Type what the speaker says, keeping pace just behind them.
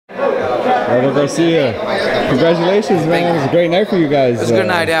Brother Garcia, congratulations, man. It was a great night for you guys. It was a good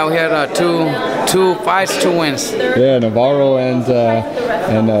night. Yeah, we had two fights, 2 wins. Yeah, Navarro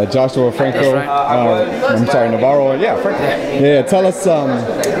and Joshua Franco. Right. I'm sorry, Navarro. Yeah, Franco. Yeah, tell us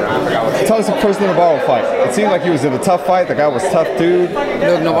the first Navarro fight. It seemed like he was in a tough fight. The guy was tough, dude.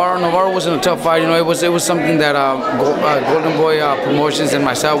 Look, Navarro was in a tough fight. You know, it was something that Golden Boy Promotions and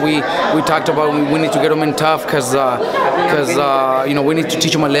myself we talked about. We need to get him in tough because you know, we need to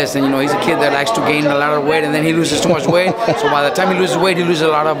teach him a lesson. You know, he's a kid that likes to gain a lot of weight and then he loses too much weight. So by the time he loses weight, he loses a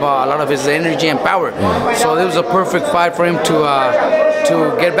lot of his energy and power. So it was a perfect fight for him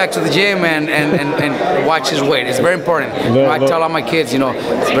to get back to the gym and watch his weight. It's very important. You know, I tell all my kids, you know,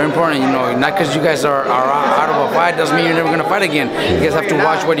 it's very important. You know, not because you guys are out of a fight doesn't mean you're never gonna fight again. You guys have to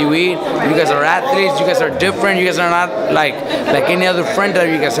watch what you eat. You guys are athletes. You guys are different. You guys are not like any other friend that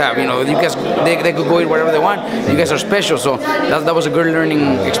you guys have. You know, you guys they could go eat whatever they want. You guys are special. So that was a good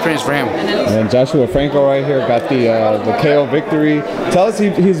learning experience for him. And Joshua Franco right here got the KO victory. Tell us,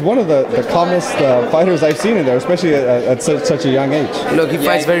 he's one of the calmest fighters I've seen in there, especially at such a young age. Look, he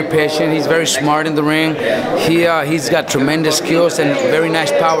fights very patient. He's very smart in the ring. He's got tremendous skills and very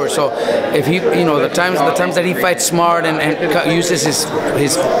nice power. So if he, you know, the times that he fights smart and uses his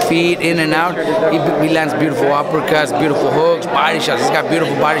feet in and out, he lands beautiful uppercuts, beautiful hooks, body shots. He's got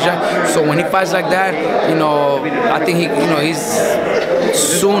beautiful body shots. So when he fights like that, you know, I think he's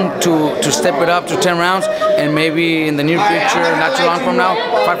soon to step it up to 10 rounds and maybe in the near future, not too long from now,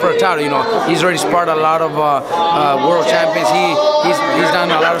 fight for a title. You know, he's already sparred a lot of world champions. He's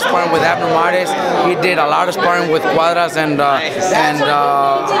done a lot of sparring with Abner Mares. He did a lot of sparring with Cuadras and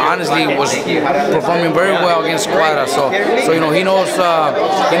honestly was performing very well against Cuadras. So you know, he knows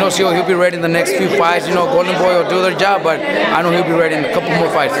he'll be ready in the next few fights. You know, Golden Boy will do their job, but I know he'll be ready in a couple more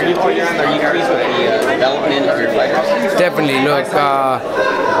fights. Are you pleased with the development of your fighters? Definitely. Look,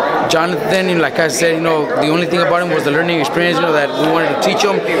 Jonathan, like I said, you know, the only thing about him was the learning experience, you know, that we wanted to teach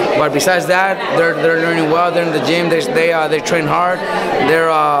him. But besides that, they're learning well. They're in the gym. They train hard.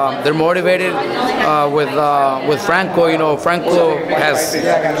 They're motivated. With Franco, you know, Franco has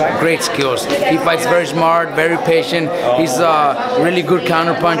great skills. He fights very smart, very patient. He's a really good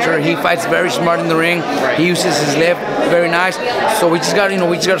counter puncher. He fights very smart in the ring. He uses his left very nice. So we just got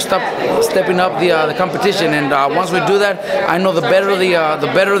to stop stepping up the competition. And once we do that, I know the better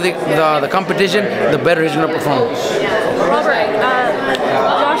the competition, the better he's going to perform. Robert,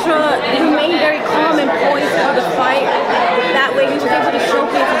 Joshua remained very calm and poised for the fight. That way he was able to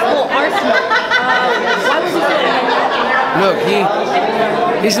showcase his whole arsenal. Why was he feeling like that? Look,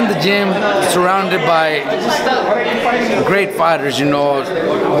 he's in the gym surrounded by great fighters, you know,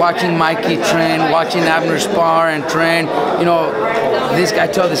 watching Mikey train, watching Abner spar and train. You know, I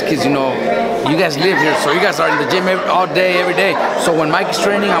tell these kids, you know, you guys live here, so you guys are in the gym all day, every day. So when Mikey's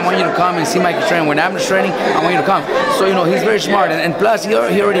training, I want you to come and see Mikey train. When Abner's training, I want you to come. So, you know, he's very smart. And plus, he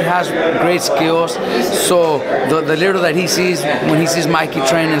already has great skills. So the little that he sees, when he sees Mikey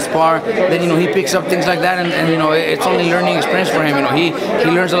train and spar, then, you know, he picks up things like that. And you know, it's only learning experience for him. You know, he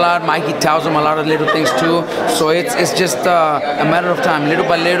learns a lot. Mikey tells him a lot of little things, too. So it's just a matter of time. Little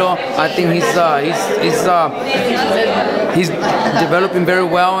by little, I think he's developing very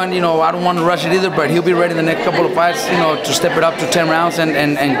well. And, you know, I don't want to rush it either, but he'll be ready in the next couple of fights, you know, to step it up to 10 rounds and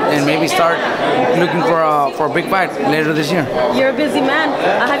maybe start looking for a big fight later this year. You're a busy man.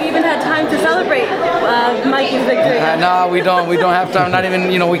 Have you even had time to celebrate Mikey's victory? No, we don't have time. Not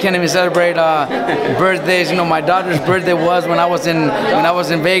even, you know, we can't even celebrate birthdays. You know, my daughter's birthday was when I was in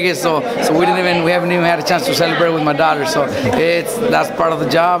Vegas, so we haven't even had a chance to celebrate with my daughter. So that's part of the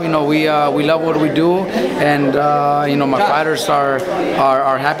job. You know, we love what we do, and you know, my fighters are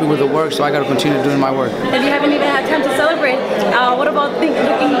happy with the work, so I got to continue doing my work. And you haven't even had time to celebrate. What about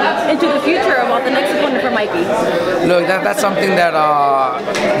looking into the future about the next opponent for Mikey? Look, that's something that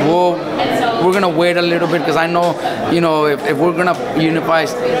we're gonna wait a little bit, because I know, you know, if we're gonna unify,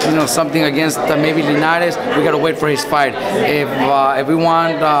 you know, something against maybe Linares, we gotta wait for his fight. If we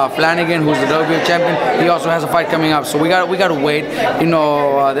want Flanagan, who's the WBO champion, he also has a fight coming up, so we gotta wait. You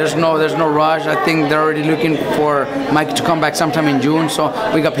know, there's no rush. I think they're already looking for Mikey to come back sometime in June, so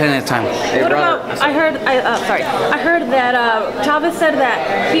we got plenty of time. What about? I heard that Chavez said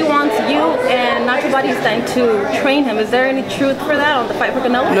that he wants you and Nacho Batista to train him. Is there any truth for that on the fight for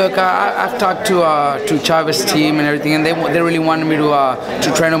Canelo? Look, I've talked talked to Chavez team and everything, and they really wanted me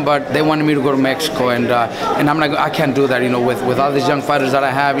to train him, but they wanted me to go to Mexico, and I'm like, I can't do that, with all these young fighters that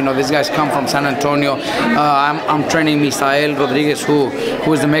I have. These guys come from San Antonio. I'm training Misael Rodriguez, who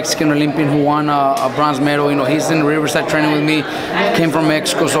is the Mexican Olympian who won a bronze medal. He's in Riverside training with me, came from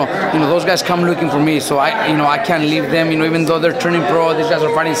Mexico, so those guys come looking for me. So I can't leave them. Even though they're turning pro, these guys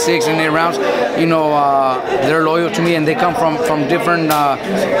are fighting 6 and 8 rounds. They're loyal to me, and they come from different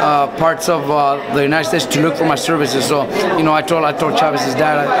parts of the United States to look for my services. So I told Chavez's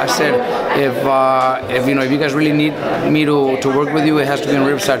dad, I said, if you guys really need me to work with you, it has to be in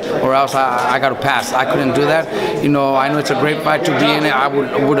Riverside, or else I got to pass. I couldn't do that. I know it's a great fight to be in it. I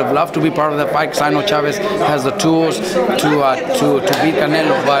would have loved to be part of that fight, because I know Chavez has the tools to beat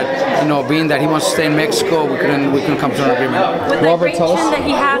Canelo. But being that he wants to stay in Mexico, we couldn't come to an agreement. With that great chin that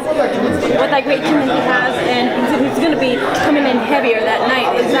he has, and he's going to be coming in heavier that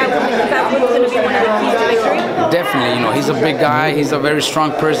night, is that what's going to be one of the keys to victory? Definitely. He's a big guy. He's a very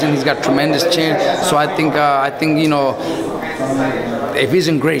strong person. He's got tremendous chin. So I think if he's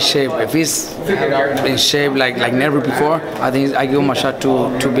in great shape, if he's in shape like never before, I think I give him a shot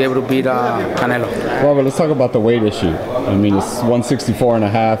to be able to beat Canelo. Well, but let's talk about the weight issue. It's 164 and a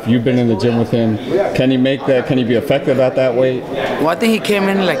half. You've been in the gym with him. Can he make that? Can he be effective at that weight? Well, I think he came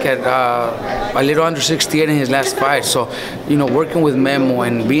in like at a little under 68 in his last fight. So, working with Memo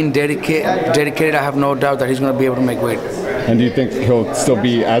and being dedicated, I have no doubt that he's going to be able to make weight. And do you think he'll still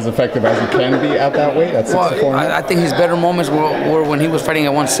be as effective as he can be at that weight, at 64? Well, I think his better moments were when he was fighting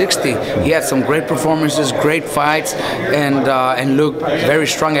at 160. He had some great performances, great fights, and looked very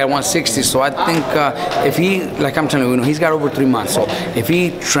strong at 160. So I think if he, like I'm telling you, he's got over 3 months. So if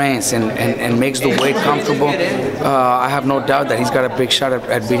he trains and makes the weight comfortable, I have no doubt that he's got a big shot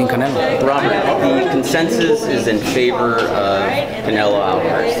at beating Canelo. Robert, the consensus is in favor of Canelo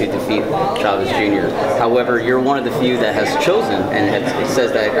Alvarez to defeat Chavez Jr. However, you're one of the few that has chosen, and it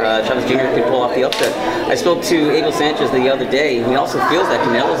says that Chavez Jr. could pull off the upset. I spoke to Abel Sanchez the other day, and he also feels that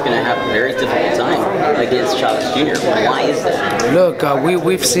Canelo is going to have a very difficult time against Chavez Jr. Why is that? Look,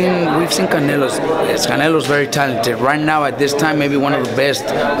 we've seen Canelo's very talented. Right now, at this time, maybe one of the best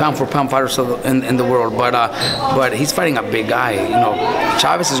pound-for-pound fighters in the world. But he's fighting a big guy.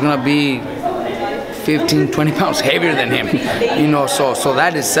 Chavez is going to be 15, 20 pounds heavier than him, so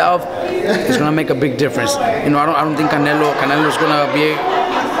that itself is going to make a big difference. I don't think Canelo's going to be.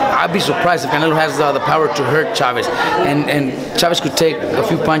 I'd be surprised if Canelo has the power to hurt Chavez, and Chavez could take a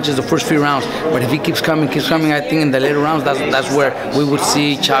few punches the first few rounds, but if he keeps coming, I think in the later rounds, that's where we would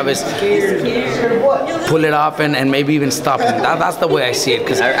see Chavez pull it off and maybe even stop him. That's the way I see it.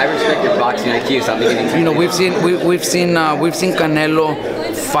 Because I respect your boxing IQ. So I'm beginning to we've seen Canelo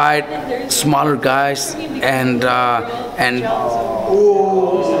fight smaller guys, and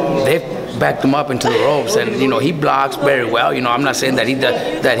they've backed him up into the ropes, and he blocks very well. I'm not saying that he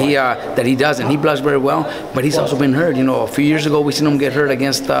doesn't. He blocks very well, but he's also been hurt. A few years ago we seen him get hurt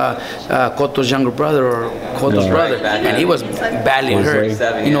against Cotto's younger brother, or Cotto's brother, and he was badly hurt.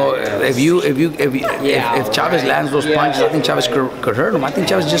 If Chavez lands those punches, I think Chavez could hurt him. I think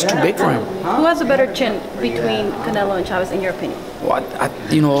Chavez is just too big for him. Who has a better chin between Canelo and Chavez, in your opinion?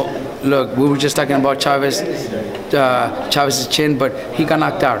 Look, we were just talking about Chavez's chin, but he got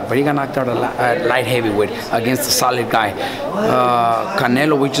knocked out. But he got knocked out at light heavyweight against a solid guy.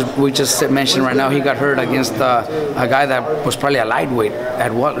 Canelo, we just mentioned right now, he got hurt against a guy that was probably a lightweight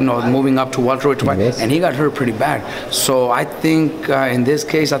at moving up to welterweight to fight, and he got hurt pretty bad. So I think in this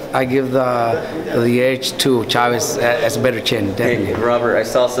case, I give the edge to Chavez as a better chin. Definitely. Hey, Robert, I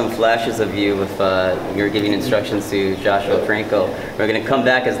saw some flashes of you with you were giving instructions to Joshua Franco. We're going to come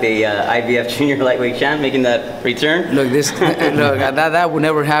back as the IBF Junior Lightweight Champ, making that return. Look, that would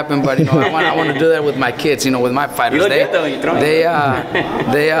never happen. But I want to do that with my kids. With my fighters. You look good though when you throw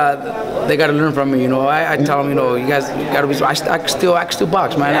they got to learn from me. I tell them, you guys got to be. I can still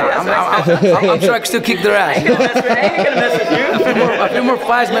box, man. I'm sure I can still kick their ass. I ain't gonna mess with you. A few more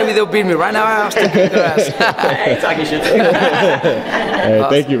fights, maybe they'll beat me. Right now, I'll still kick their ass. Hey, talking shit.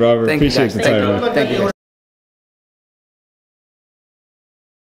 Thank you, Robert. Appreciate the time, man. Thank you.